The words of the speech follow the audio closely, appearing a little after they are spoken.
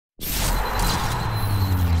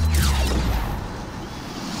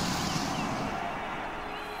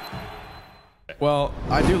Well,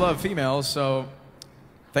 I do love females, so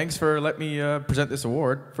thanks for letting me present this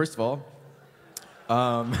award, first of all.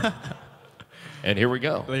 And here we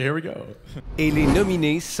go. Here we go. Et les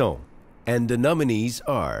nominés sont, and the nominees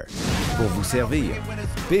are, pour vous servir,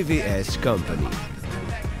 PVS Company.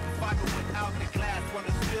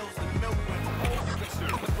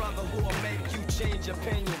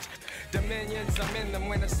 Dominions, I'm in them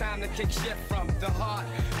when it's time to kick shit from the heart.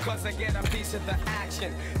 Cause I get a piece of the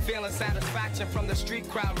action. Feeling satisfaction from the street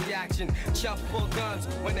crowd reaction. Chumps pull guns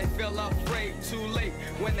when they feel afraid. Too late,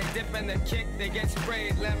 when they dip in the kick, they get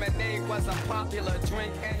sprayed. Lemonade was a popular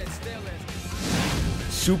drink and it still is.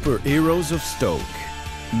 Superheroes of Stoke,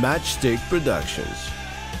 Matchstick Productions.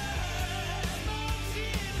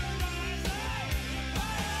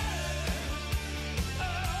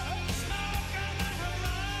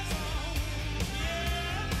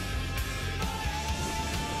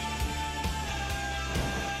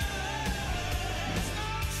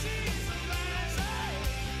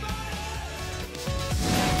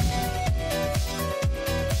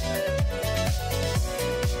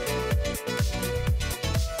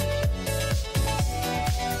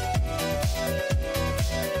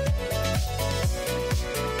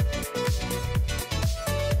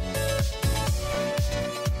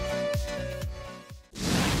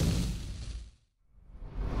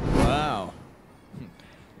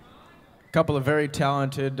 Couple of very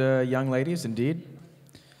talented young ladies, indeed.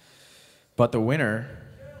 But the winner,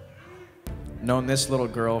 known this little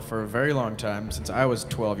girl for a very long time, since I was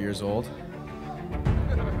 12 years old.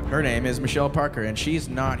 Her name is Michelle Parker, and she's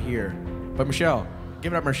not here. But Michelle,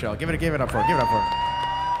 give it up, Michelle. Give it up for her. Give it up for her.